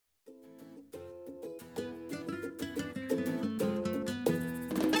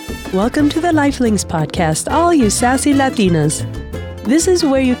Welcome to the Lifelinks podcast, all you sassy Latinas. This is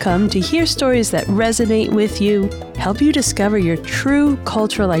where you come to hear stories that resonate with you, help you discover your true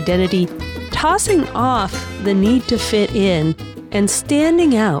cultural identity, tossing off the need to fit in, and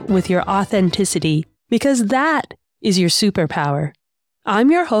standing out with your authenticity, because that is your superpower. I'm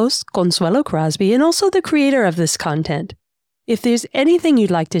your host, Consuelo Crosby, and also the creator of this content. If there's anything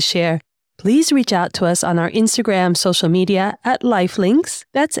you'd like to share, please reach out to us on our Instagram social media at Lifelinks,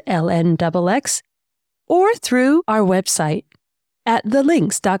 that's LNXX, or through our website at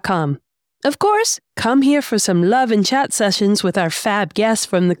thelinks.com. Of course, come here for some love and chat sessions with our fab guests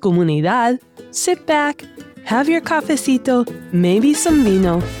from the comunidad. Sit back, have your cafecito, maybe some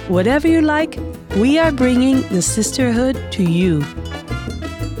vino, whatever you like. We are bringing the sisterhood to you.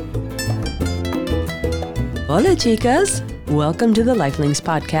 Hola, chicas. Welcome to the Lifelinks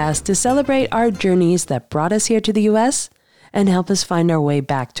podcast to celebrate our journeys that brought us here to the U.S. and help us find our way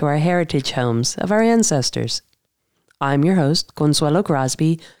back to our heritage homes of our ancestors. I'm your host, Consuelo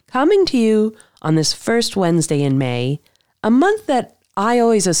Crosby, coming to you on this first Wednesday in May, a month that I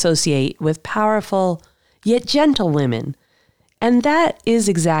always associate with powerful yet gentle women. And that is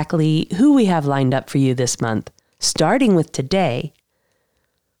exactly who we have lined up for you this month, starting with today.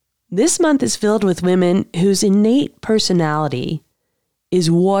 This month is filled with women whose innate personality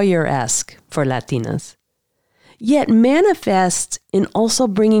is warrior-esque for Latinas, yet manifests in also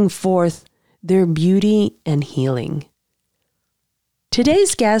bringing forth their beauty and healing.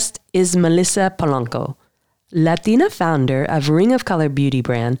 Today's guest is Melissa Polanco, Latina founder of Ring of Color beauty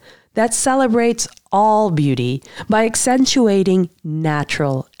brand that celebrates all beauty by accentuating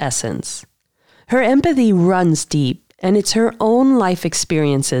natural essence. Her empathy runs deep, and it's her own life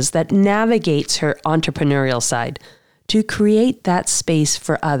experiences that navigates her entrepreneurial side to create that space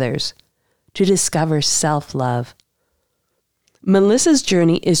for others, to discover self-love. Melissa's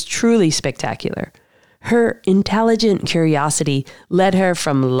journey is truly spectacular. Her intelligent curiosity led her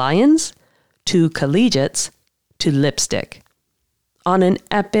from lions to collegiates to lipstick on an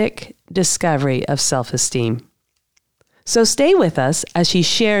epic discovery of self-esteem. So stay with us as she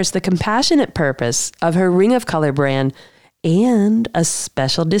shares the compassionate purpose of her Ring of Color brand and a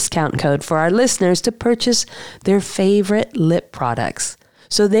special discount code for our listeners to purchase their favorite lip products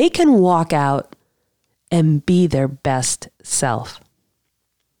so they can walk out and be their best self.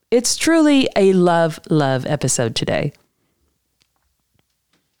 It's truly a love episode today.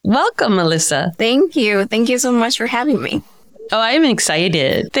 Welcome, Melissa. Thank you. Thank you so much for having me. Oh, I'm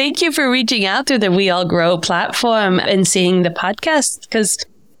excited. Thank you for reaching out through the We All Grow platform and seeing the podcast, because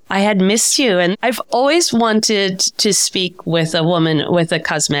I had missed you. And I've always wanted to speak with a woman with a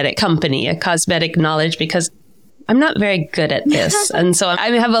cosmetic company, a cosmetic knowledge, because I'm not very good at this. And so I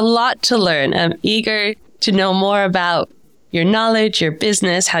have a lot to learn. I'm eager to know more about your knowledge, your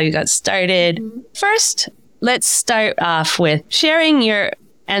business, how you got started. First, let's start off with sharing your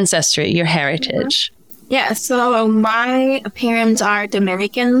ancestry, your heritage. Yeah, so my parents are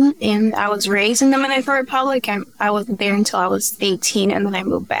Dominican, and I was raised in Dominican Republic, and I was there until I was 18, and then I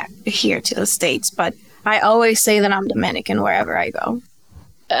moved back here to the States. But I always say that I'm Dominican wherever I go.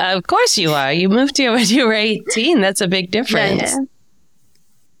 Of course you are. You moved here when you were 18. That's a big difference. Yeah.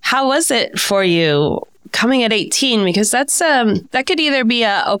 How was it for you coming at 18? Because that's that could either be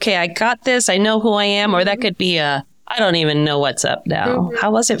okay, I got this, I know who I am, or that could be I don't even know what's up now. Mm-hmm. How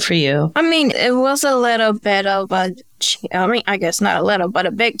was it for you? I mean, it was a little bit of I guess not a little, but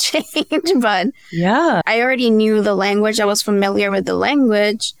a big change. But yeah, I already knew the language. I was familiar with the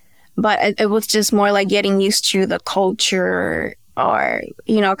language, but it was just more like getting used to the culture, or,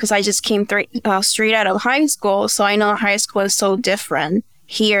 because I just came straight out of high school. So I know high school is so different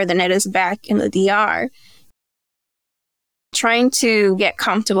here than it is back in the DR. Trying to get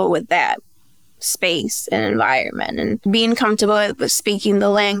comfortable with that space and environment and being comfortable with speaking the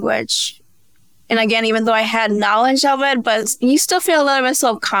language. And again, even though I had knowledge of it, but you still feel a little bit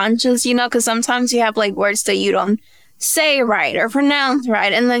self-conscious, because sometimes you have like words that you don't say right or pronounce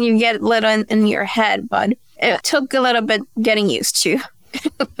right, and then you get little in your head, but it took a little bit getting used to.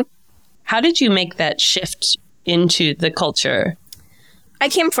 How did you make that shift into the culture? I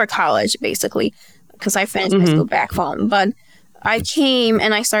came for college, basically, because I finished my school back home, but I came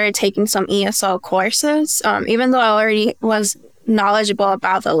and I started taking some ESL courses. Even though I already was knowledgeable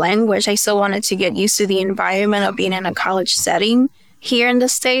about the language, I still wanted to get used to the environment of being in a college setting here in the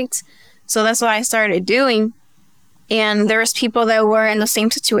States. So that's what I started doing. And there was people that were in the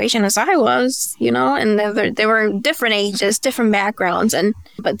same situation as I was, and they were different ages, different backgrounds.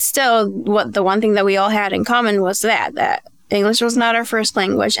 But still, the one thing that we all had in common was that English was not our first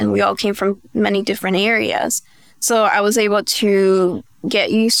language, and we all came from many different areas. So I was able to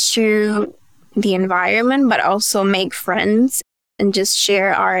get used to the environment, but also make friends and just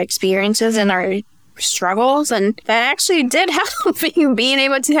share our experiences and our struggles. And that actually did help me being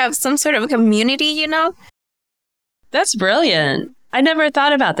able to have some sort of a community, you know? That's brilliant. I never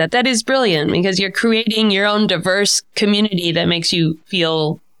thought about that. That is brilliant because you're creating your own diverse community that makes you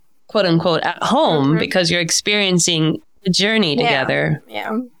feel, quote unquote, at home because you're experiencing the journey together.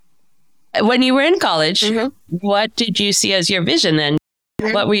 Yeah. When you were in college, what did you see as your vision then?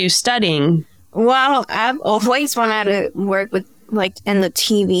 What were you studying? Well, I've always wanted to work with, like, in the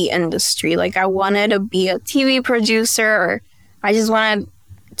TV industry. Like, I wanted to be a TV producer, or I just wanted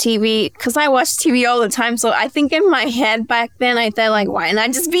TV, because I watched TV all the time. So I think in my head back then, I thought, like, why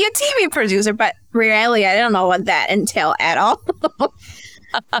not just be a TV producer? But really, I don't know what that entailed at all.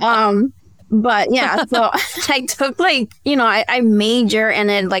 But yeah, so I took, like, you know, I major, and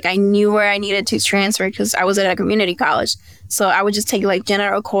then, like, I knew where I needed to transfer because I was at a community college. So I would just take, like,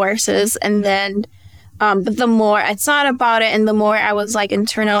 general courses. And then, but the more I thought about it and the more I was, like,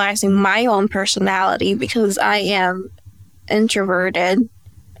 internalizing my own personality, because I am introverted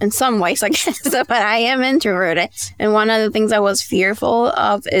in some ways, I guess, but I am introverted. And one of the things I was fearful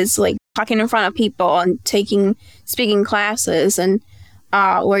of is, like, talking in front of people and speaking classes, and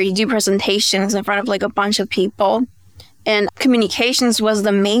where you do presentations in front of, like, a bunch of people. And communications was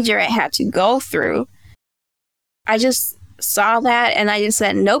the major I had to go through. I just saw that and I just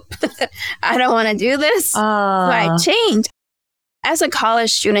said, nope, I don't want to do this. So I changed. As a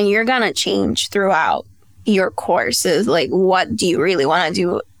college student, you're going to change throughout your courses. Like, what do you really want to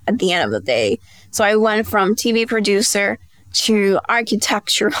do at the end of the day? So I went from TV producer to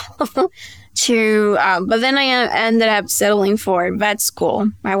architectural to, but then I ended up settling for vet school.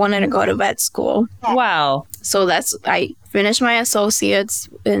 I wanted to go to vet school. Wow. So I finished my associates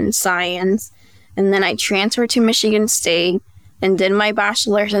in science, and then I transferred to Michigan State and did my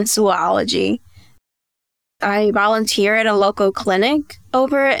bachelor's in zoology. I volunteer at a local clinic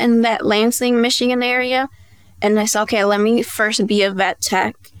over in that Lansing, Michigan area. And I said, okay, let me first be a vet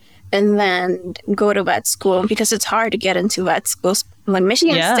tech and then go to vet school, because it's hard to get into vet schools. Like,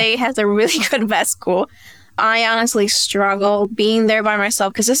 Michigan State has a really good vet school. I honestly struggle being there by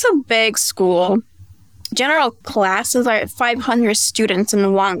myself because it's a big school. General classes are 500 students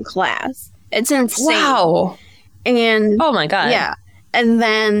in one class. It's insane. Wow. And oh my God. Yeah. And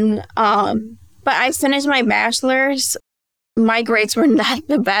then, but I finished my bachelor's. My grades were not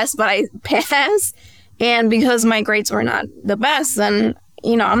the best, but I passed. And because my grades were not the best, then,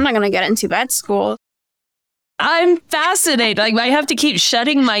 you know, I'm not going to get into vet school. I'm fascinated. Like, I have to keep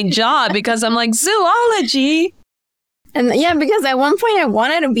shutting my jaw because I'm like, zoology. And yeah, because at one point I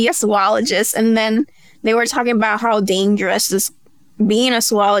wanted to be a zoologist, and then they were talking about how dangerous being a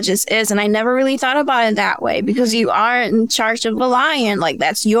zoologist is. And I never really thought about it that way, because you are in charge of a lion. Like,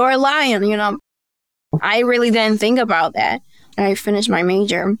 that's your lion, you know. I really didn't think about that. I finished my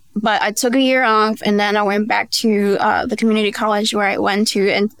major, but I took a year off, and then I went back to the community college where I went to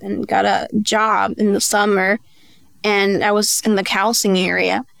and got a job in the summer. And I was in the counseling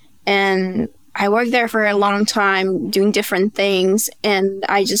area, and I worked there for a long time doing different things. And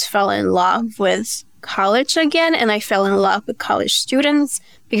I just fell in love with college again. And I fell in love with college students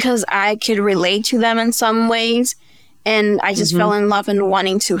because I could relate to them in some ways. And I just fell in love in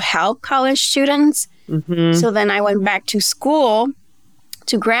wanting to help college students. So then I went back to school,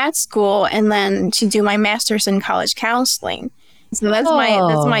 to grad school, and then to do my master's in college counseling. So that's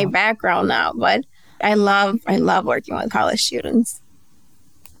my background now. But I love working with college students.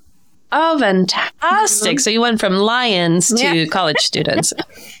 Oh, fantastic. So you went from lions to college students.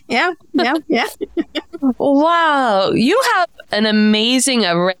 Yeah. Wow. You have an amazing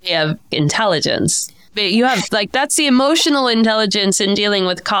array of intelligence. You have, like, that's the emotional intelligence in dealing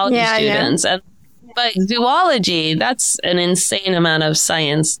with college students. Yeah. But zoology, that's an insane amount of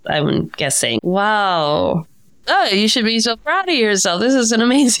science, I'm guessing. Wow. Oh, you should be so proud of yourself. This is an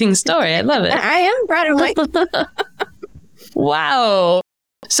amazing story. I love it. I am proud of myself. Wow.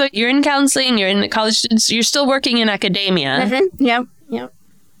 So you're in counseling, you're in college students, you're still working in academia. Yep.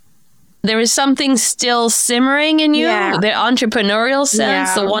 There is something still simmering in you, the entrepreneurial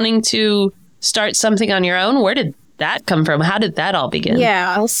sense, the wanting to start something on your own. Where did that come from? How did that all begin?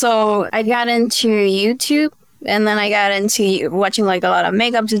 Yeah, so I got into YouTube, and then I got into watching, like, a lot of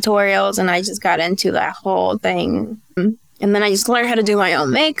makeup tutorials, and I just got into that whole thing. And then I just learned how to do my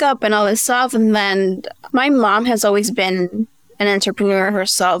own makeup and all this stuff. And then my mom has always been an entrepreneur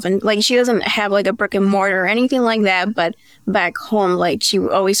herself, and, like, she doesn't have, like, a brick and mortar or anything like that, but back home, like, she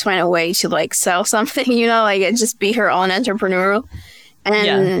would always find a way to, like, sell something, you know, like, it just be her own entrepreneurial.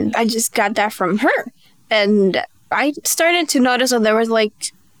 And I just got that from her. And I started to notice that there was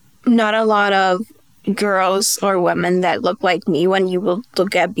like not a lot of girls or women that look like me when you will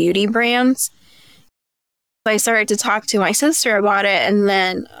look at beauty brands. I started to talk to my sister about it, and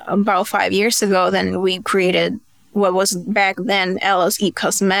then about 5 years ago, then we created what was back then Ella's Eat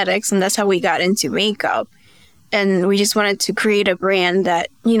Cosmetics, and that's how we got into makeup. And we just wanted to create a brand that,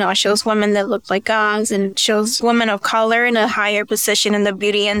 you know, shows women that look like us and shows women of color in a higher position in the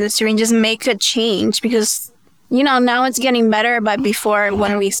beauty industry and just make a change because, you know, now it's getting better. But before,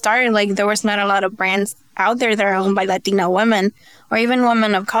 when we started, like, there was not a lot of brands out there that are owned by Latina women or even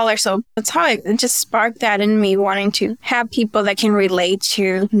women of color. So that's how it just sparked that in me, wanting to have people that can relate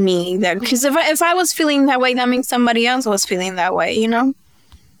to me. That because if I was feeling that way, that means somebody else was feeling that way, you know?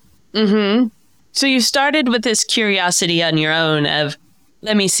 Mm-hmm. So you started with this curiosity on your own of,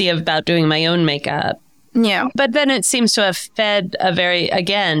 let me see about doing my own makeup. Yeah. But then it seems to have fed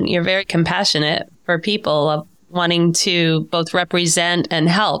you're very compassionate for people of wanting to both represent and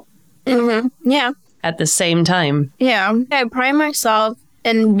help. Mm-hmm. Yeah. At the same time. Yeah. I pride myself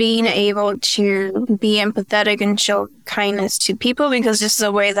in being able to be empathetic and show kindness to people because this is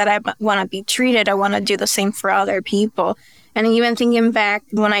a way that I want to be treated. I want to do the same for other people. And even thinking back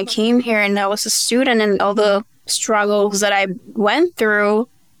when I came here and I was a student and all the struggles that I went through,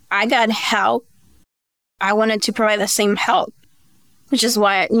 I got help. I wanted to provide the same help, which is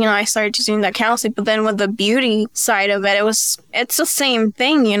why, you know, I started doing that counseling. But then with the beauty side of it, it's the same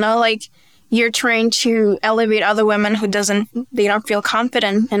thing, you know, like you're trying to elevate other women who they don't feel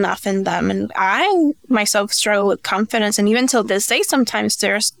confident enough in them. And I myself struggle with confidence. And even till this day, sometimes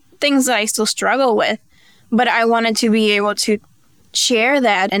there's things that I still struggle with. But I wanted to be able to share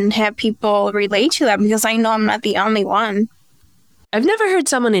that and have people relate to that because I know I'm not the only one. I've never heard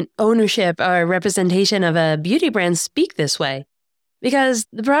someone in ownership or representation of a beauty brand speak this way because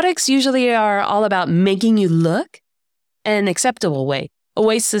the products usually are all about making you look an acceptable way, a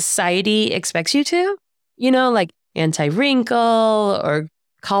way society expects you to, you know, like anti-wrinkle or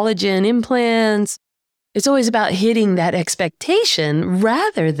collagen implants. It's always about hitting that expectation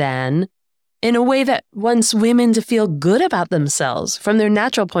rather than in a way that wants women to feel good about themselves from their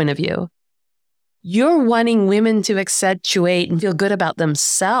natural point of view. You're wanting women to accentuate and feel good about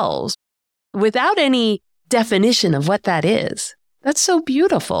themselves without any definition of what that is. That's so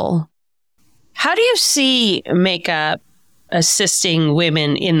beautiful. How do you see makeup assisting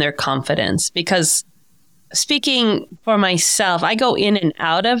women in their confidence? Because speaking for myself, I go in and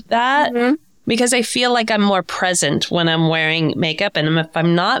out of that. Mm-hmm. Because I feel like I'm more present when I'm wearing makeup. And if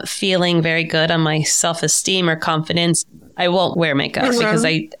I'm not feeling very good on my self-esteem or confidence, I won't wear makeup because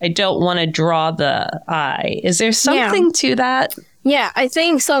I don't want to draw the eye. Is there something to that? Yeah, I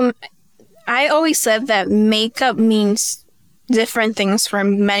think so. I always said that makeup means different things for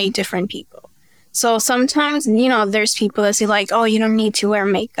many different people. So sometimes, you know, there's people that say like, oh, you don't need to wear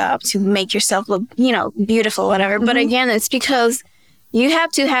makeup to make yourself look, you know, beautiful, whatever. Mm-hmm. But again, it's because you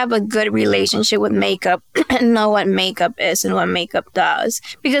have to have a good relationship with makeup and know what makeup is and what makeup does.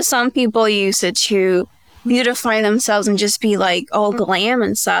 Because some people use it to beautify themselves and just be like all glam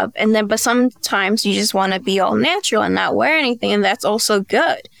and stuff. But sometimes you just want to be all natural and not wear anything. And that's also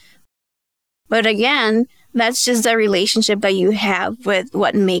good. But again, that's just the relationship that you have with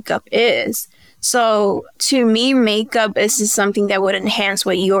what makeup is. So to me, makeup is just something that would enhance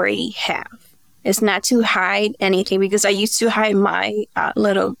what you already have. It's not to hide anything because I used to hide my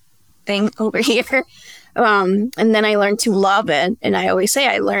little thing over here. And then I learned to love it. And I always say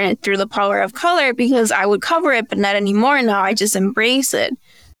I learned it through the power of color because I would cover it, but not anymore. Now I just embrace it.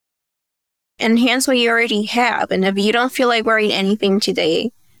 Enhance what you already have. And if you don't feel like wearing anything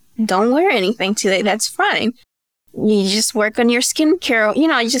today, don't wear anything today. That's fine. You just work on your skincare, you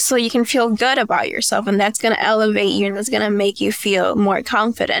know, just so you can feel good about yourself. And that's going to elevate you and that's going to make you feel more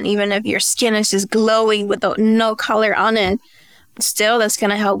confident. Even if your skin is just glowing with no color on it, still that's going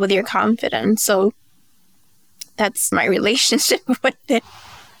to help with your confidence. So that's my relationship with it.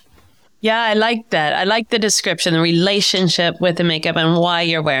 Yeah, I like that. I like the description, the relationship with the makeup and why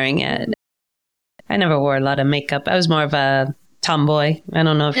you're wearing it. I never wore a lot of makeup. I was more of a tomboy. I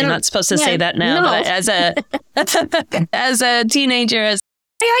don't know if you're not supposed to say that now, but as a teenager,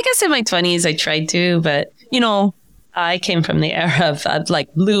 I guess in my 20s, I tried to, but you know, I came from the era of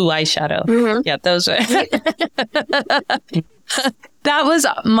like blue eyeshadow. Mm-hmm. Yeah, those were. That was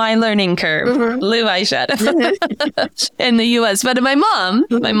my learning curve, blue eyeshadow in the U.S. But my mom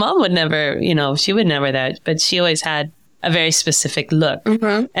would never, you know, she would never that, but she always had a very specific look.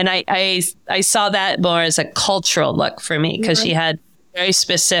 Mm-hmm. And I saw that more as a cultural look for me because she had very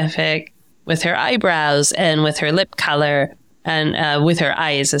specific with her eyebrows and with her lip color and with her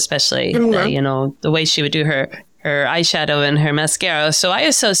eyes, especially, you know, the way she would do her her eyeshadow and her mascara. So I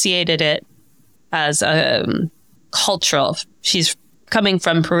associated it as cultural. She's coming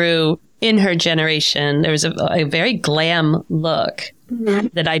from Peru in her generation. There was a very glam look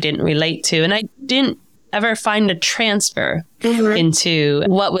that I didn't relate to. And I didn't ever find a transfer into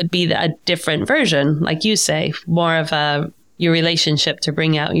what would be a different version, like you say, more of your relationship to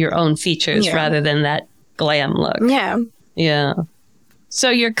bring out your own features rather than that glam look. Yeah. Yeah. So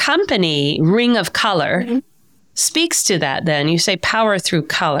your company, Ring of Color, speaks to that then. You say power through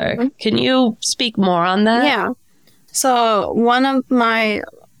color. Can you speak more on that? Yeah. So one of my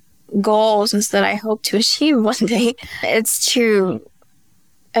goals is that I hope to achieve one day, it's to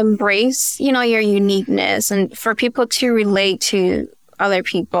embrace, your uniqueness and for people to relate to other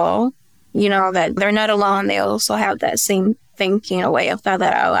people, that they're not alone. They also have that same thinking, a way of that,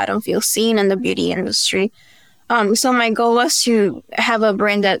 oh, I don't feel seen in the beauty industry. So my goal was to have a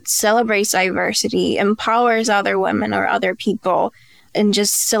brand that celebrates diversity, empowers other women or other people, and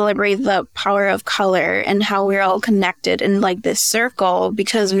just celebrate the power of color and how we're all connected in like this circle,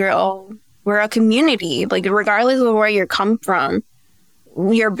 because we're a community, like regardless of where you come from,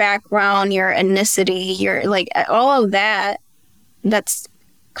 your background, your ethnicity, your like all of that, that's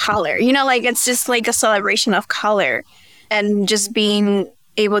color, like it's just like a celebration of color, and just being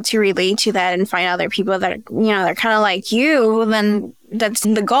able to relate to that and find other people that, they're kind of like you, then that's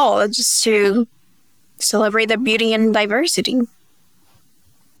the goal. It's just to celebrate the beauty and diversity.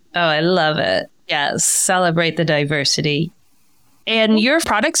 Oh, I love it. Yes, celebrate the diversity. And your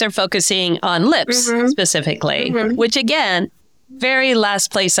products are focusing on lips specifically, which again, very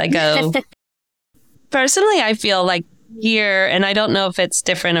last place I go. Personally, I feel like here, and I don't know if it's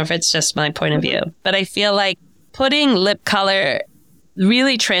different or if it's just my point of view, but I feel like putting lip color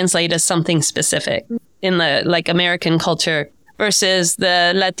really translate as something specific in the like American culture versus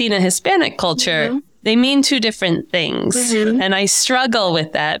the Latina Hispanic culture. They mean two different things. And I struggle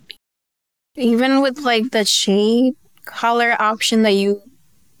with that. Even with like the shade color option that you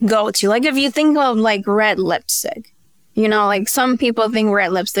go to, like if you think of like red lipstick, like some people think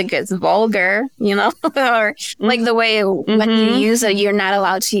red lipstick is vulgar, or like the way when you use it, you're not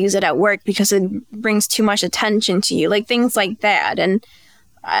allowed to use it at work because it brings too much attention to you, like things like that. And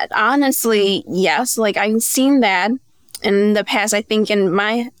honestly, yes, like I've seen that in the past. I think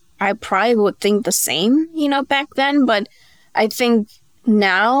I probably would think the same, back then. But I think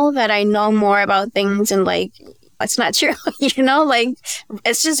now that I know more about things and like, it's not true, like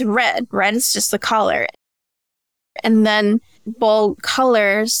it's just red. Red is just the color. And then bold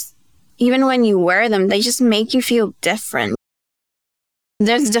colors, even when you wear them, they just make you feel different.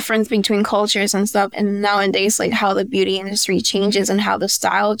 There's a difference between cultures and stuff. And nowadays, like how the beauty industry changes and how the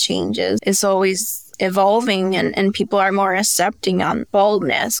style changes is always evolving, and people are more accepting on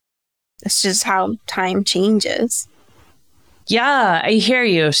boldness. It's just how time changes. Yeah, I hear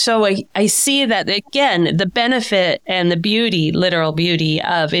you. So I see that, again, the benefit and the beauty, literal beauty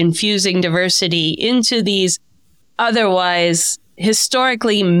of infusing diversity into these otherwise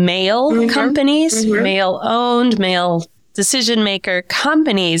historically male companies, male-owned, male decision-maker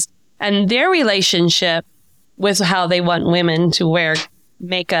companies, and their relationship with how they want women to wear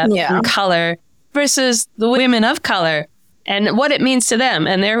makeup and color versus the women of color and what it means to them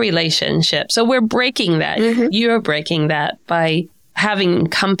and their relationship. So we're breaking that. You're breaking that by having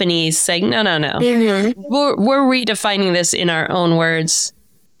companies saying, no. We're redefining this in our own words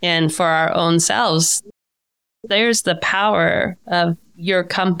and for our own selves. There's the power of your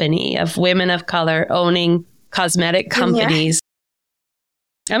company, of women of color owning cosmetic companies.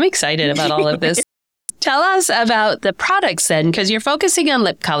 I'm excited about all of this. Tell us about the products then, because you're focusing on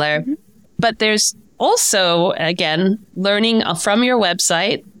lip color, but there's also, again, learning from your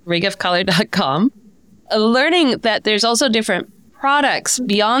website, ringofcolor.com, learning that there's also different products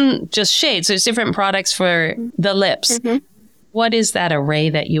beyond just shades. There's different products for the lips. What is that array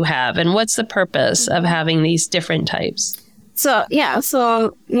that you have? And what's the purpose of having these different types? So,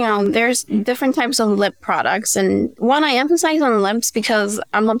 there's different types of lip products. And one, I emphasize on lips because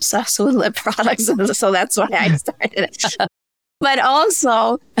I'm obsessed with lip products. So that's why I started it. But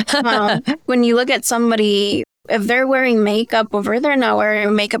also, when you look at somebody, if they're wearing makeup or if they're not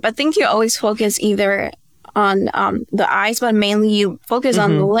wearing makeup, I think you always focus either on the eyes, but mainly you focus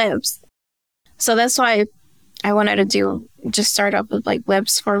on the lips. So that's why I wanted to start up with like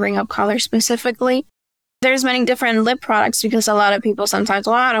lips for Ring of Color specifically. There's many different lip products because a lot of people sometimes,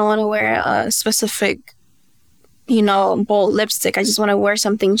 I don't want to wear a specific, bold lipstick. I just want to wear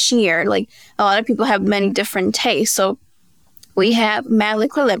something sheer. Like a lot of people have many different tastes. So we have matte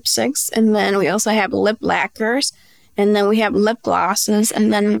liquid lipsticks, and then we also have lip lacquers, and then we have lip glosses,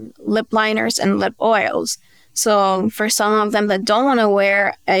 and then lip liners and lip oils. So for some of them that don't want to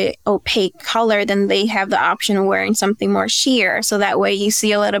wear a opaque color, then they have the option of wearing something more sheer. So that way you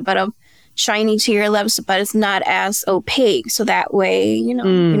see a little bit of shiny to your lips, but it's not as opaque. So that way, you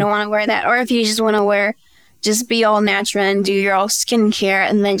don't want to wear that. Or if you just want to just be all natural and do your all skincare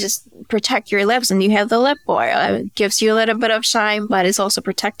and then just protect your lips, and you have the lip oil. It gives you a little bit of shine, but it's also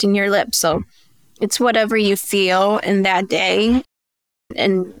protecting your lips. So it's whatever you feel in that day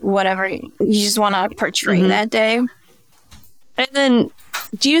and whatever you just want to portray that day. And then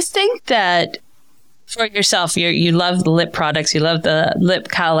do you think that for yourself, you love the lip products, you love the lip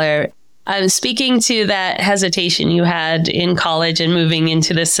color? I'm speaking to that hesitation you had in college and moving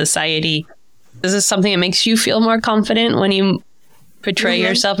into this society. Is this something that makes you feel more confident when you portray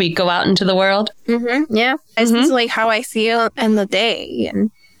yourself, you go out into the world? Yeah. It's just like how I feel in the day.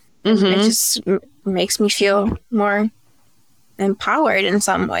 And it just makes me feel more empowered in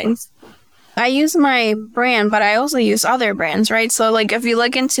some ways. I use my brand, but I also use other brands, right? So like if you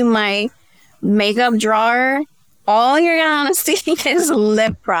look into my makeup drawer, all you're gonna see is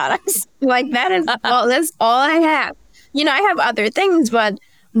lip products. Like that's all I have. I have other things, but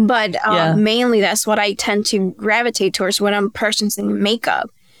mainly that's what I tend to gravitate towards when I'm purchasing makeup.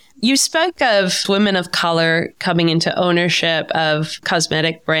 You spoke of women of color coming into ownership of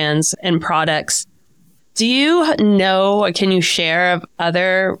cosmetic brands and products. Do you know, or can you share of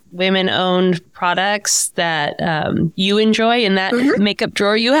other women-owned products that you enjoy in that makeup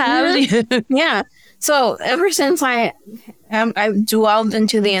drawer you have? Yeah. So ever since I've dwelled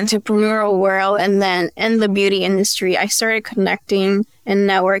into the entrepreneurial world and then in the beauty industry, I started connecting and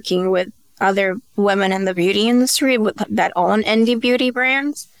networking with other women in the beauty industry that own indie beauty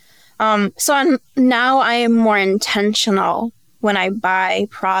brands. So now I am more intentional when I buy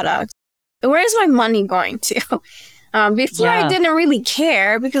products. Where's my money going to? Before I didn't really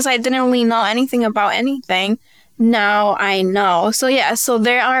care because I didn't really know anything about anything. Now I know. So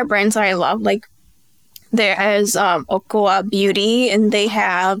there are brands that I love. Like there is Okoa Beauty, and they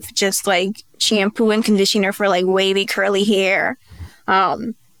have just like shampoo and conditioner for like wavy curly hair.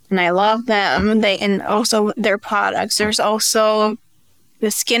 And I love them. And also their products. There's also the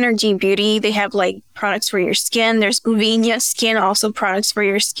Skinergy Beauty. They have like products for your skin. There's Uvenia Skin, also products for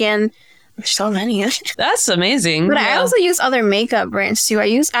your skin. There's so many. That's amazing. But I also use other makeup brands too. I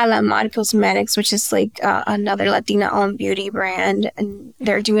use A La Mod Cosmetics, which is like another Latina-owned beauty brand, and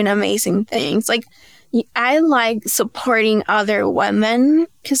they're doing amazing things. Like I like supporting other women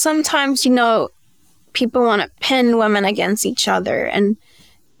because sometimes people want to pin women against each other, and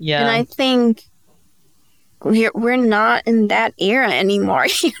I think we're not in that era anymore.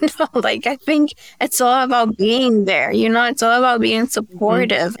 Like I think it's all about being there. It's all about being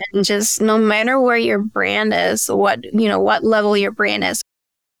supportive and just no matter where your brand is, what level your brand is.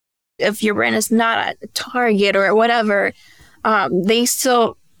 If your brand is not at Target or whatever, they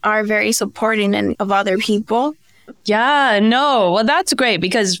still are very supporting of other people. Yeah, no. Well, that's great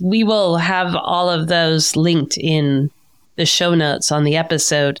because we will have all of those linked in the show notes on the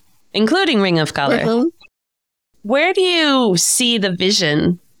episode, including Ring of Color. Where do you see the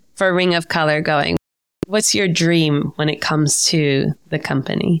vision for Ring of Color going? What's your dream when it comes to the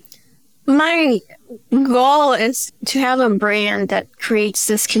company? My goal is to have a brand that creates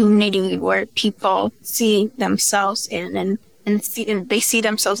this community where people see themselves in and they see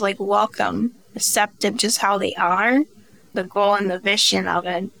themselves like welcome, accepted just how they are, the goal and the vision of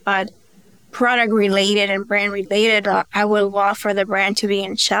it. But product related and brand related, I would love for the brand to be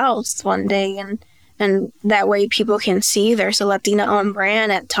in shelves one day, and that way people can see there's a Latina-owned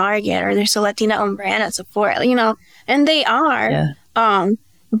brand at Target or there's a Latina-owned brand at Sephora, and they are. Yeah.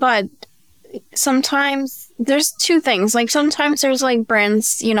 But sometimes there's two things. Like sometimes there's like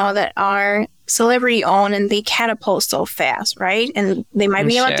brands, that are celebrity-owned and they catapult so fast, right? And they might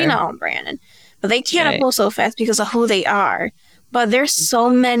be a Latina-owned brand, but they catapult so fast because of who they are. But there's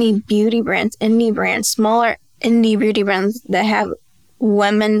so many beauty brands, indie brands, smaller indie beauty brands that have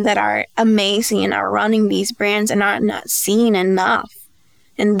women that are amazing and are running these brands and are not seen enough.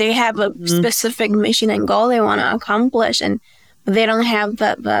 And they have a specific mission and goal they want to accomplish, and they don't have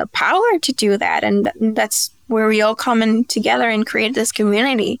the power to do that. And that's where we all come in together and create this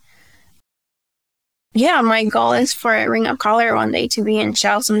community. Yeah, my goal is for Ring of Color one day to be in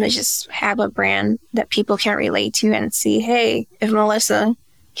shelves and to just have a brand that people can relate to and see, hey, if Melissa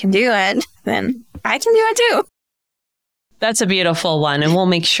can do it, then I can do it too. That's a beautiful one. And we'll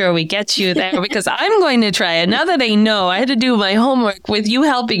make sure we get you there because I'm going to try it. Now that I know, I had to do my homework with you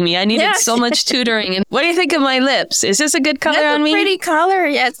helping me. I needed so much tutoring. And what do you think of my lips? Is this a good color on me? That's a pretty color.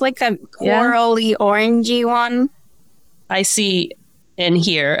 Yeah, it's like a corally orangey one. I see in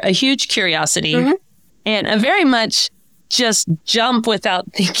here a huge curiosity. and a very much just jump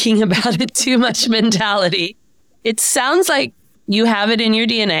without thinking about it too much mentality. It sounds like you have it in your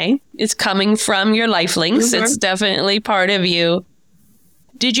DNA. It's coming from your lifelinks. It's definitely part of you.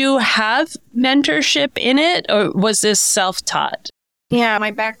 Did you have mentorship in it, or was this self-taught? Yeah,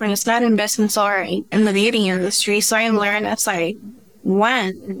 my background is not in business or in the beauty industry, so I learned as I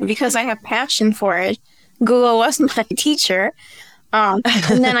went because I have passion for it. Google was my teacher. And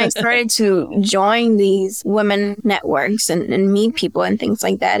then I started to join these women networks and meet people and things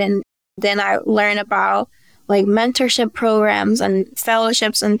like that. And then I learned about like mentorship programs and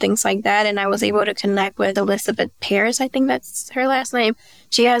fellowships and things like that. And I was able to connect with Elizabeth Pears. I think that's her last name.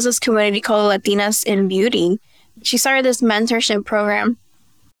 She has this community called Latinas in Beauty. She started this mentorship program.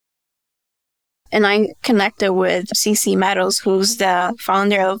 And I connected with Cece Meadows, who's the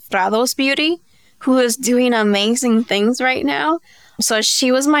founder of Prados Beauty, who is doing amazing things right now. So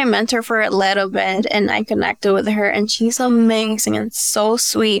she was my mentor for a little bit, and I connected with her, and she's amazing and so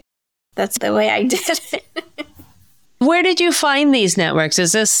sweet. That's the way I did it. Where did you find these networks?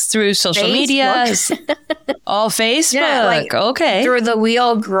 Is this through social media? All Facebook? Yeah, like, okay. Through the We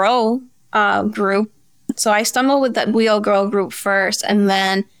All Grow group. So I stumbled with that We All Grow group first, and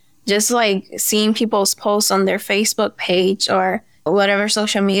then just like seeing people's posts on their Facebook page or whatever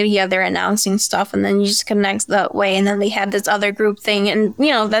social media, they're announcing stuff, and then you just connect that way. And then they have this other group thing, and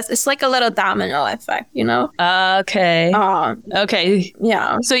it's like a little domino effect, Okay. Okay.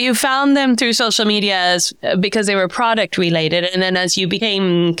 Yeah. So you found them through social media because they were product related, and then as you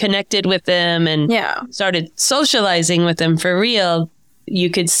became connected with them and started socializing with them for real,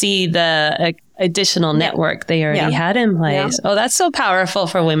 you could see the additional network they already had in place. Oh, that's so powerful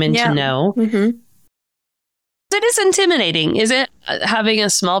for women to know. Mm-hmm. It is intimidating, is it? Having a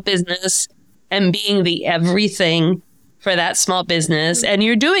small business and being the everything for that small business, and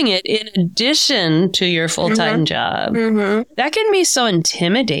you're doing it in addition to your full-time job. Mm-hmm. That can be so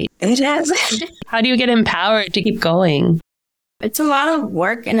intimidating. It is. How do you get empowered to keep going? It's a lot of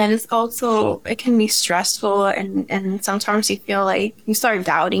work, and it can be stressful, and sometimes you feel like you start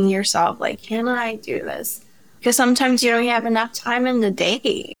doubting yourself, like, can I do this? Because sometimes you don't have enough time in the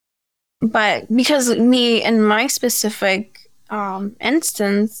day. But because me, in my specific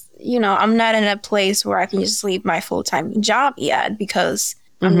instance, I'm not in a place where I can just leave my full-time job yet because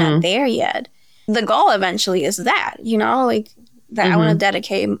I'm not there yet. The goal eventually is that, I want to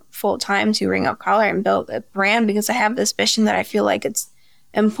dedicate full-time to Ring of Color and build a brand because I have this vision that I feel like it's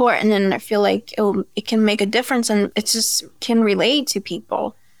important and I feel like it can make a difference and it just can relate to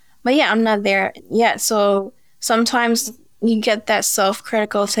people. But yeah, I'm not there yet. So sometimes you get that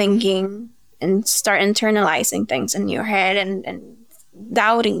self-critical thinking and start internalizing things in your head and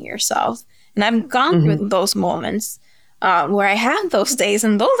doubting yourself. And I've gone through those moments where I have those days,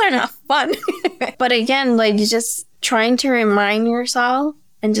 and those are not fun. But again, like, you're just trying to remind yourself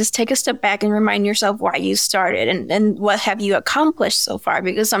and just take a step back and remind yourself why you started and what have you accomplished so far.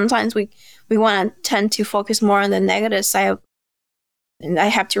 Because sometimes we want to tend to focus more on the negative side. And I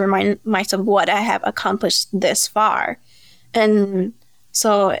have to remind myself what I have accomplished this far. And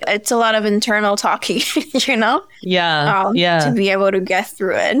so it's a lot of internal talking, Yeah. To be able to get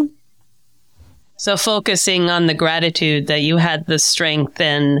through it. So focusing on the gratitude that you had the strength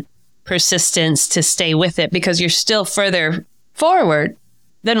and persistence to stay with it because you're still further forward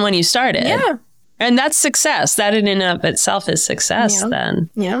than when you started. Yeah. And that's success. That in and of itself is success then.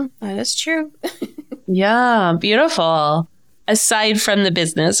 Yeah, that is true. Yeah, beautiful. Aside from the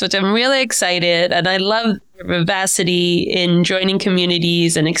business, which I'm really excited, and I love your vivacity in joining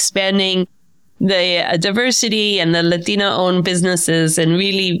communities and expanding the diversity and the Latina-owned businesses and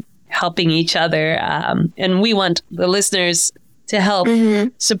really helping each other. And we want the listeners to help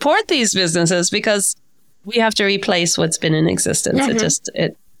support these businesses because we have to replace what's been in existence.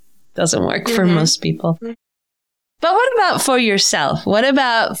 It doesn't work for most people. But what about for yourself? What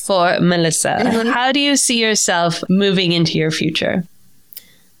about for Melissa? How do you see yourself moving into your future?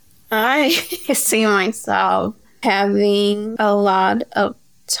 I see myself having a lot of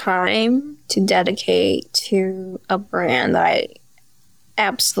time to dedicate to a brand that I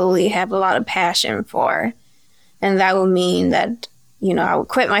absolutely have a lot of passion for. And that would mean that, I would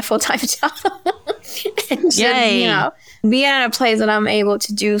quit my full-time job and just, be at a place that I'm able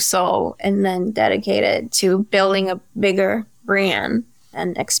to do so and then dedicate it to building a bigger brand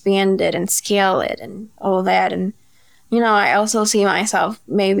and expand it and scale it and all that. And, I also see myself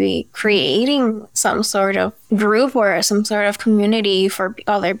maybe creating some sort of group or some sort of community for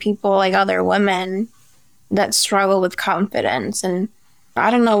other people, like other women that struggle with confidence. And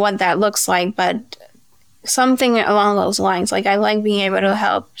I don't know what that looks like, but something along those lines. Like, I like being able to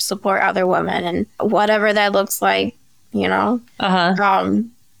help support other women and whatever that looks like, you know.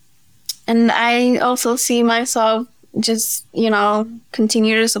 And I also see myself just, you know,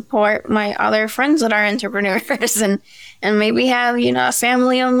 continue to support my other friends that are entrepreneurs and maybe have, you know, a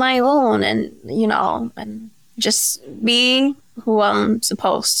family of my own and, you know, and just be who I'm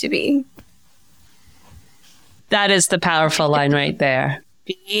supposed to be. That is the powerful line right there.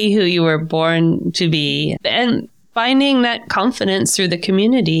 Be who you were born to be, and finding that confidence through the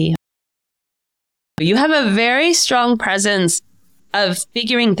community. You have a very strong presence of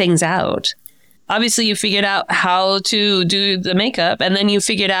figuring things out. Obviously, you figured out how to do the makeup, and then you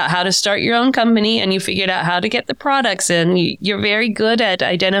figured out how to start your own company, and you figured out how to get the products in. You're very good at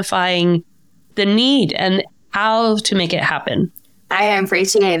identifying the need and how to make it happen. I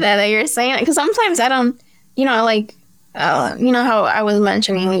appreciate that you're saying it, because sometimes I don't, you know, like, you know how I was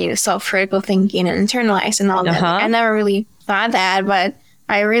mentioning you self-critical thinking and internalized and all that. I never really thought that, but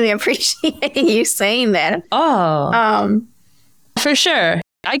I really appreciate you saying that. For sure.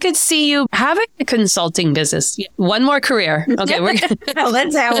 I could see you having a consulting business. One more career. Okay,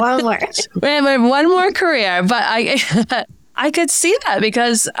 let's have one more. One more career, but I could see that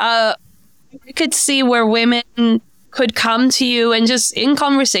because I could see where women could come to you and just in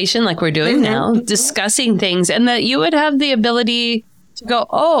conversation like we're doing now, discussing things, and that you would have the ability to go,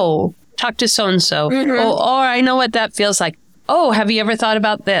 oh, talk to so-and-so, or I know what that feels like. Oh, have you ever thought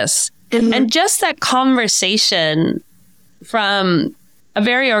about this? And just that conversation from a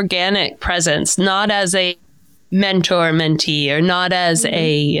very organic presence, not as a mentor-mentee or not as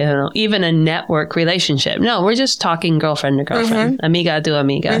a, you know, even a network relationship. No, we're just talking girlfriend to girlfriend, amiga to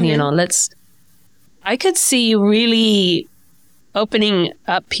amiga, you know, I could see you really opening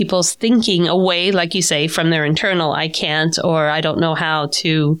up people's thinking away, like you say, from their internal, I can't, or I don't know how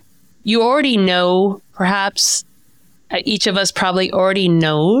to. You already know, perhaps each of us probably already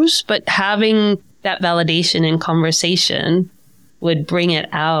knows, but having that validation in conversation would bring it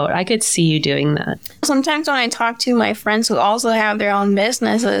out. I could see you doing that. Sometimes when I talk to my friends who also have their own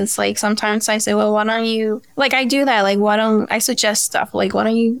businesses, like sometimes I say, well, why don't you, like I do that, like I suggest stuff, like why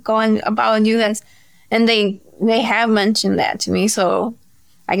don't you go about and do this? And they have mentioned that to me, so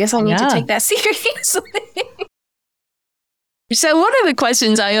I guess I need to take that seriously. So one of the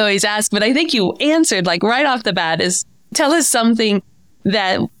questions I always ask, but I think you answered like right off the bat, is tell us something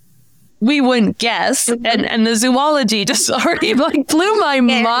that we wouldn't guess. And the zoology just already like blew my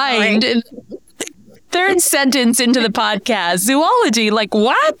mind. Right. Third sentence into the podcast, zoology, like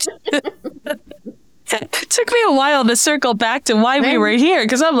what? It took me a while to circle back to why we were here,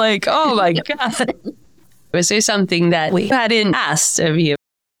 because I'm like, oh my God. Was there something that we hadn't asked of you?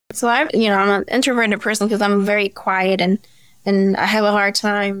 So I'm an introverted person because I'm very quiet and I have a hard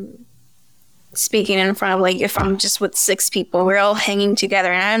time speaking in front of, like, if I'm just with 6 people, we're all hanging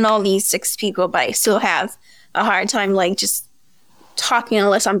together and I know these 6 people, but I still have a hard time, like, just talking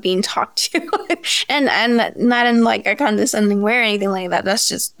unless I'm being talked to and not in like a condescending way or anything like that. That's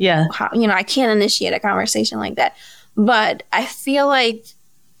just how, I can't initiate a conversation like that. But I feel like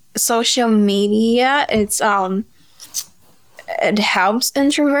social media, it helps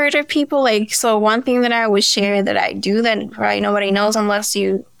introverted people. Like, so one thing that I would share that I do that probably nobody knows unless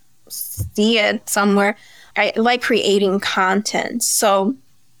you see it somewhere, I like creating content. So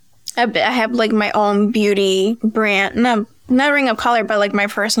I have like my own beauty brand, not Ring of Color, but like my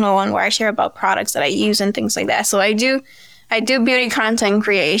personal one where I share about products that I use and things like that. So I do beauty content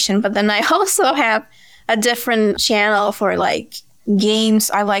creation, but then I also have a different channel for like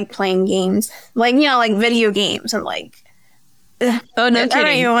games. I like playing games, like, like video games and like. Oh, no kidding. I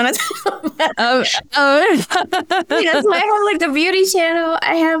don't even want to talk about that. So I have like the beauty channel.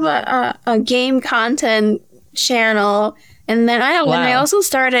 I have a game content channel. And then I also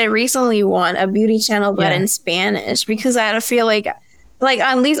started recently a beauty channel, but in Spanish, because I feel like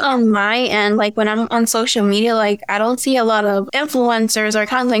at least on my end, like when I'm on social media, like I don't see a lot of influencers or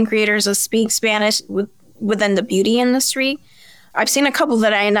content creators that speak Spanish within the beauty industry. I've seen a couple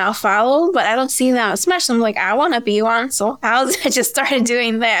that I now follow, but I don't see them smash them. Like, I want to be one, so I just started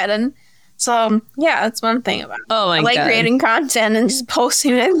doing that. And so, yeah, that's one thing about it. Oh my God. I like creating content and just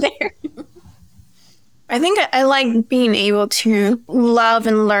posting it there. I think I like being able to love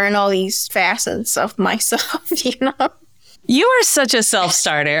and learn all these facets of myself, You are such a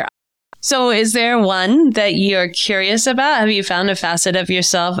self-starter. So is there one that you're curious about? Have you found a facet of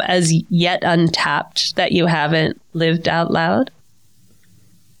yourself as yet untapped that you haven't lived out loud?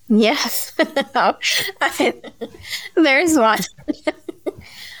 Yes. There's one.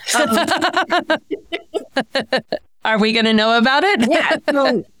 Are we going to know about it? Yeah.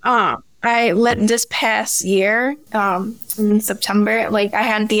 I let this past year, in September, like I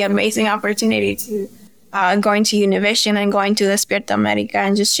had the amazing opportunity to going to Univision and going to the Despierta America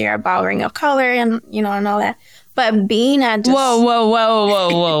and just share about Ring of Color and, you know, and all that. But being at just... Whoa.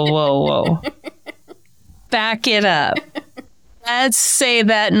 Back it up. Let's say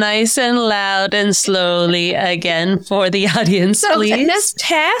that nice and loud and slowly again for the audience, please. This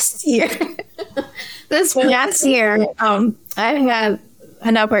past year, I had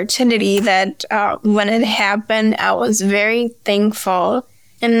an opportunity that when it happened, I was very thankful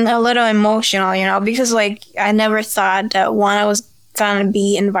and a little emotional, you know, because like I never thought that I was going to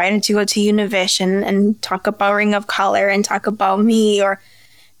be invited to go to Univision and talk about Ring of Color and talk about me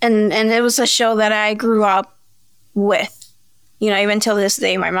and it was a show that I grew up with. You know, even till this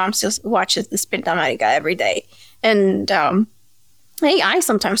day, my mom still watches the Despierta America every day. And I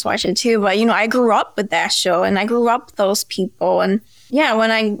sometimes watch it too. But, you know, I grew up with that show and I grew up with those people. And yeah, when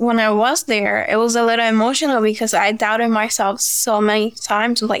I was there, it was a little emotional because I doubted myself so many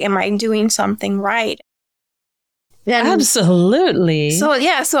times. Like, am I doing something right? And absolutely. So,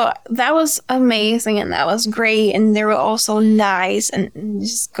 yeah, so that was amazing and that was great. And they were also nice and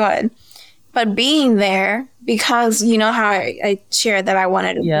just good. But being there, because you know how I shared that I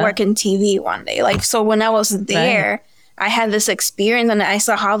wanted to work in TV one day. Like, so when I was there, I had this experience and I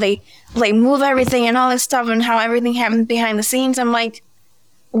saw how they like move everything and all this stuff and how everything happens behind the scenes. I'm like,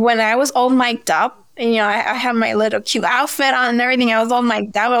 when I was all mic'd up and, you know, I had my little cute outfit on and everything, I was all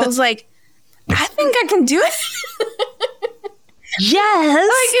mic'd up. I was like, I think I can do it. Yes.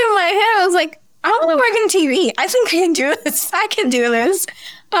 Like in my head, I was like, I want to work in TV. I think I can do this. I can do this.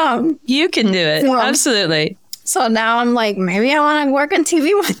 You can do it. Absolutely. So now I'm like, maybe I want to work on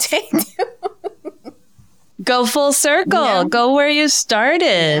TV one day too. Go full circle. Yeah. Go where you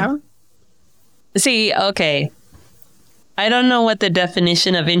started. Yeah. See, okay. I don't know what the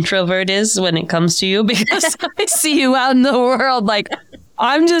definition of introvert is when it comes to you because I see you out in the world like,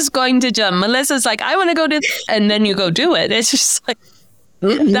 I'm just going to jump. Melissa's like, I want to go to, and then you go do it. It's just like,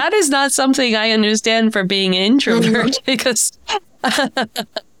 that is not something I understand for being an introvert because...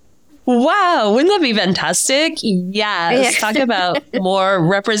 Wow, wouldn't that be fantastic? Yes. Talk about more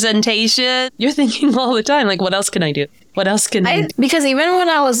representation. You're thinking all the time, like, what else can I do? What else can I do? Because even when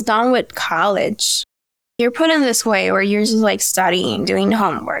I was done with college, you're put in this way where you're just like studying, doing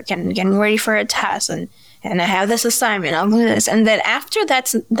homework and getting ready for a test and I have this assignment, I'll do this. And then after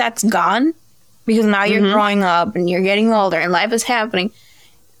that's gone, because now you're growing up and you're getting older and life is happening.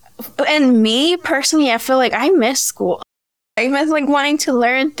 And me personally, I feel like I miss school. I miss like wanting to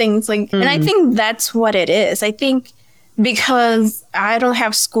learn things like, and I think that's what it is. I think because I don't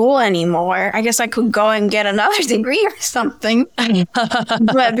have school anymore, I guess I could go and get another degree or something.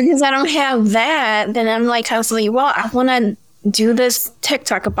 But because I don't have that, then I'm like constantly, well, I want to do this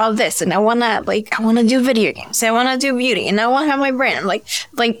TikTok about this, and I want to do video games, I want to do beauty, and I want to have my brand. I'm like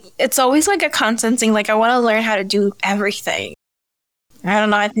it's always like a constant thing. Like I want to learn how to do everything. I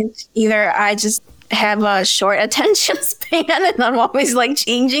don't know. I think either I just have a short attention span and I'm always like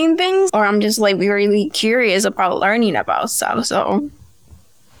changing things, or I'm just like really curious about learning about stuff. So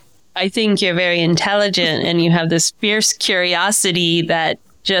I think you're very intelligent and you have this fierce curiosity that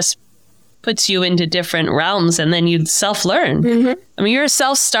just puts you into different realms, and then you self-learn. I mean, you're a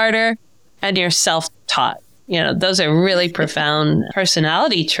self-starter and you're self-taught. You know, those are really profound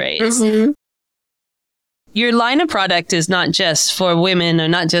personality traits. Your line of product is not just for women or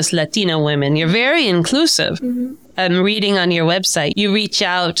not just Latino women. You're very inclusive. I'm reading on your website, you reach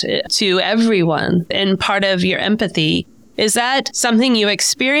out to everyone, and part of your empathy. Is that something you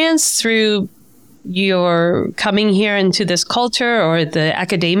experienced through your coming here into this culture or the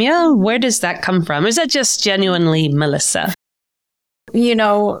academia? Where does that come from? Or is that just genuinely Melissa? You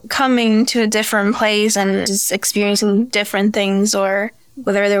know, coming to a different place and just experiencing different things, or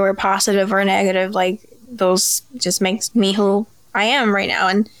whether they were positive or negative, like those just makes me who I am right now.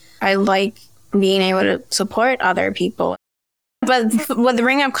 And I like being able to support other people. But with the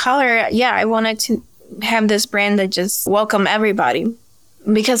Ring of Color, yeah, I wanted to have this brand that just welcome everybody,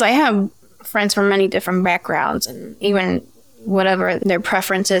 because I have friends from many different backgrounds, and even whatever their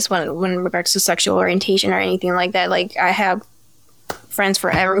preferences when regards to sexual orientation or anything like that. Like I have friends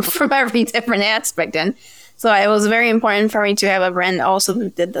from every different aspect. And so it was very important for me to have a brand also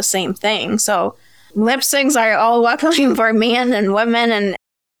that did the same thing. So lipsticks are all welcoming for men and women, and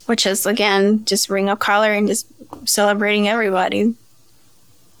which is, again, just Ring of Color and just celebrating everybody.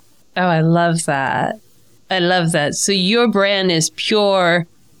 Oh, I love that. I love that. So your brand is pure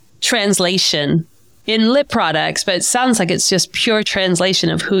translation in lip products, but it sounds like it's just pure translation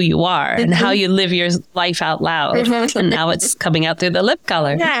of who you are and how you live your life out loud. And now it's coming out through the lip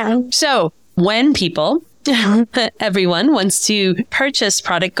color. Yeah. So when people, everyone wants to purchase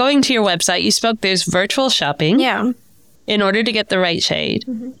product, going to your website, you spoke, there's virtual shopping. Yeah. In order to get the right shade.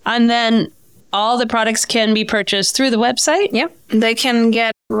 And then all the products can be purchased through the website? Yep. They can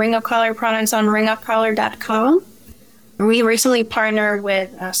get Ring of Color products on ringofcolor.com. We recently partnered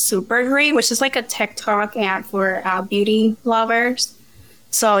with Supergreat, which is like a TikTok app for beauty lovers.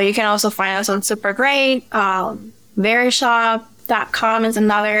 So you can also find us on Supergreat. Verishop.com is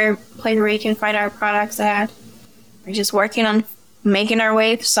another place where you can find our products at. We're just working on making our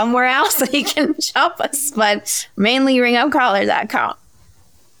way somewhere else so you can shop us, but mainly ringofcolor.com.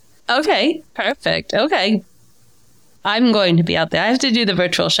 Okay, perfect. Okay. I'm going to be out there. I have to do the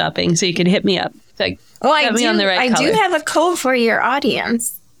virtual shopping, so you can hit me up. Like, I me on the right do color. have a code for your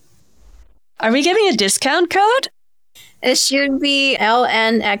audience. Are we getting a discount code? It should be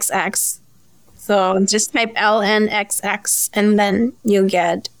LNXX. So just type LNXX and then you'll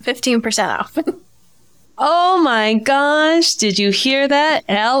get 15% off. Oh my gosh. Did you hear that?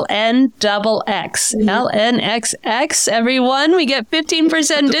 LNXX. LNXX, everyone. We get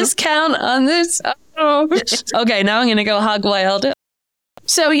 15% discount on this. Oh. Okay, now I'm going to go hog wild.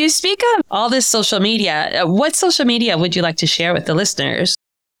 So you speak of all this social media. What social media would you like to share with the listeners?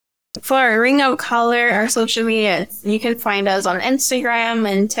 For Ring of Color, our social media, you can find us on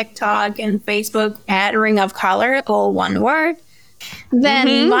Instagram and TikTok and Facebook at Ring of Color, all one word.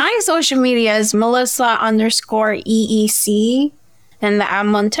 Then my social media is Melissa_EEC, and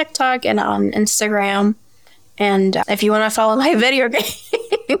I'm on TikTok and on Instagram. And if you want to follow my video game,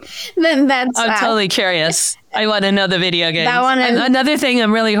 then that's... I'm totally curious. I want to know the video games. That one is... Another thing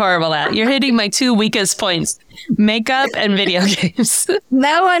I'm really horrible at. You're hitting my two weakest points. Makeup and video games.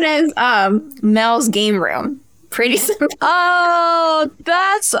 That one is Mel's Game Room. Pretty simple. Oh,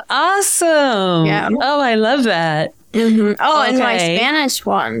 that's awesome. Yeah. Oh, I love that. Oh, Okay. and my Spanish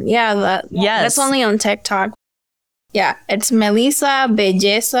one. Yeah, that's only on TikTok. Yeah, it's Melissa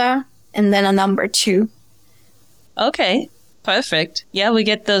Belleza and then a number 2. Okay, perfect. Yeah, we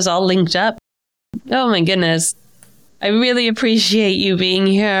get those all linked up. Oh my goodness. I really appreciate you being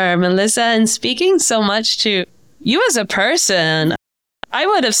here, Melissa, and speaking so much to you as a person. I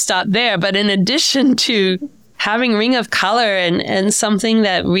would have stopped there, but in addition to having Ring of Color and something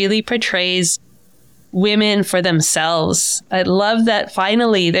that really portrays women for themselves, I love that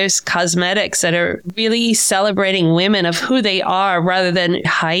finally there's cosmetics that are really celebrating women of who they are rather than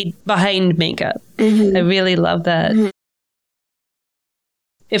hide behind makeup. I really love that.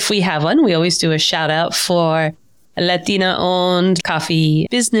 If we have one, we always do a shout out for a Latina-owned coffee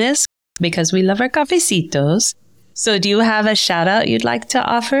business because we love our cafecitos. So do you have a shout out you'd like to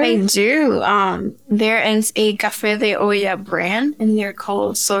offer? I do. There is a Café de Olla brand, and they're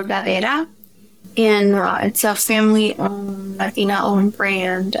called Soldadera. And it's a family-owned, Latina-owned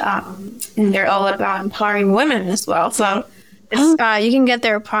brand. And they're all about empowering women as well. So it's, you can get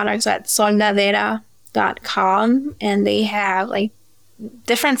their products at soldadera.com. And they have like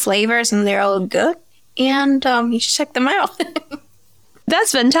different flavors, and they're all good. And you should check them out.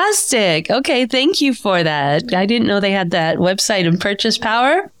 That's fantastic. Okay, thank you for that. I didn't know they had that website and purchase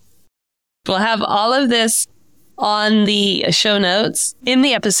power. We'll have all of this on the show notes in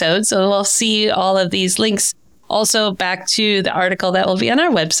the episode, so we'll see all of these links also back to the article that will be on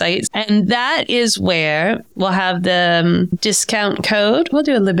our website. And that is where we'll have the discount code. We'll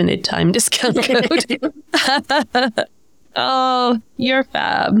do a limited time discount code. Oh, you're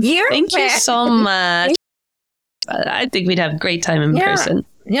fab. Thank you so much. I think we'd have a great time in person.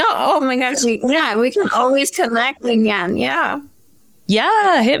 Yeah. Oh my gosh. We can always connect again. Yeah.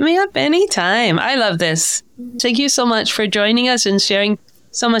 Yeah. Hit me up anytime. I love this. Thank you so much for joining us and sharing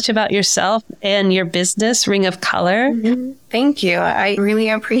so much about yourself and your business, Ring of Color. Thank you. I really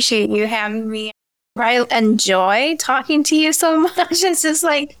appreciate you having me. I enjoy talking to you so much. It's just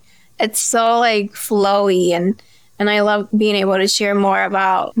like, it's so like flowy and I love being able to share more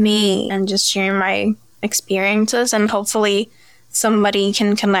about me and just sharing my experiences, and hopefully somebody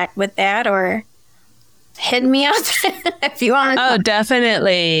can connect with that or hit me up if you want. Oh,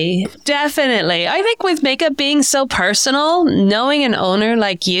 definitely. Definitely. I think with makeup being so personal, knowing an owner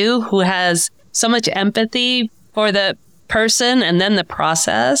like you who has so much empathy for the person and then the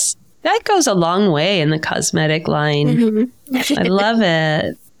process, that goes a long way in the cosmetic line. I love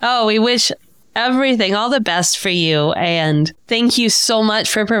it. Oh, we wish everything, all the best for you. And thank you so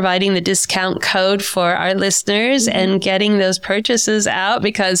much for providing the discount code for our listeners and getting those purchases out,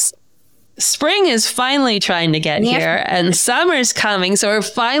 because spring is finally trying to get here and summer's coming. So we're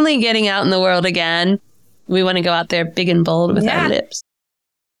finally getting out in the world again. We want to go out there big and bold with our lips.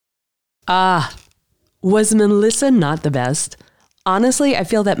 Was Melissa not the best? Honestly, I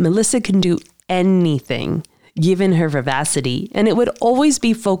feel that Melissa can do anything given her vivacity, and it would always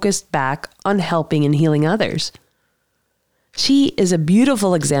be focused back on helping and healing others. She is a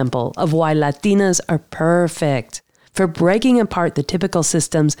beautiful example of why Latinas are perfect for breaking apart the typical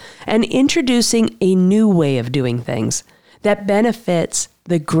systems and introducing a new way of doing things that benefits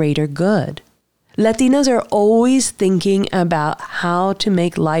the greater good. Latinas are always thinking about how to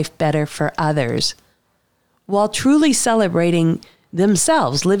make life better for others, while truly celebrating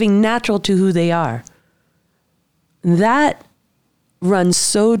themselves, living natural to who they are. That runs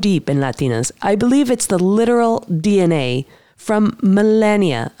so deep in Latinas. I believe it's the literal DNA from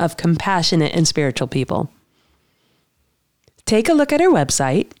millennia of compassionate and spiritual people. Take a look at our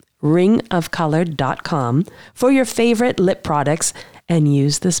website, ringofcolor.com, for your favorite lip products and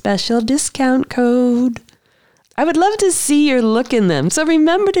use the special discount code. I would love to see your look in them, so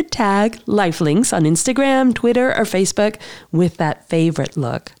remember to tag Lifelinks on Instagram, Twitter, or Facebook with that favorite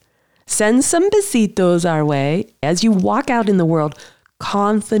look. Send some besitos our way as you walk out in the world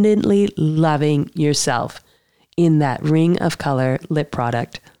confidently loving yourself in that Ring of Color lip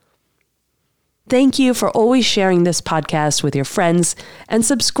product. Thank you for always sharing this podcast with your friends, and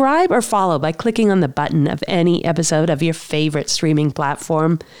subscribe or follow by clicking on the button of any episode of your favorite streaming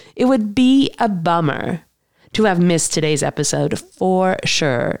platform. It would be a bummer to have missed today's episode for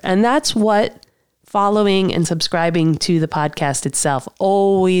sure. And that's what following and subscribing to the podcast itself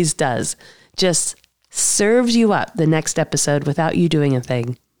always does. Just serves you up the next episode without you doing a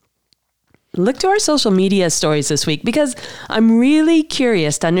thing. Look to our social media stories this week because I'm really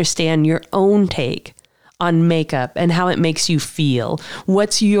curious to understand your own take on makeup and how it makes you feel.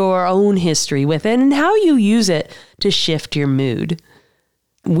 What's your own history with it and how you use it to shift your mood.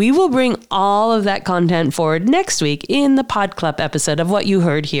 We will bring all of that content forward next week in the Pod Club episode of what you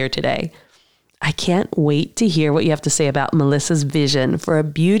heard here today. I can't wait to hear what you have to say about Melissa's vision for a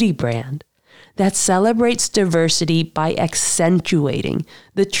beauty brand that celebrates diversity by accentuating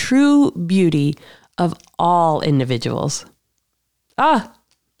the true beauty of all individuals.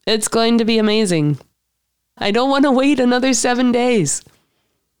 It's going to be amazing. I don't want to wait another 7 days.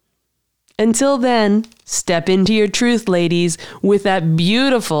 Until then, step into your truth, ladies, with that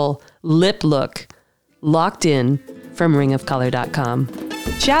beautiful lip look locked in from ringofcolor.com.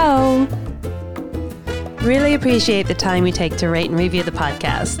 Ciao! Really appreciate the time you take to rate and review the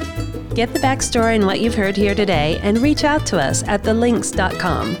podcast. Get the backstory and what you've heard here today and reach out to us at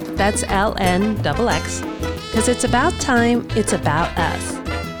thelinks.com. That's LNXX. Because it's about time, it's about us.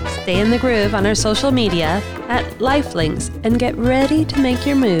 Stay in the groove on our social media at Lifelinks and get ready to make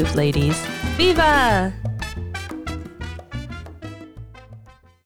your move, ladies. Viva!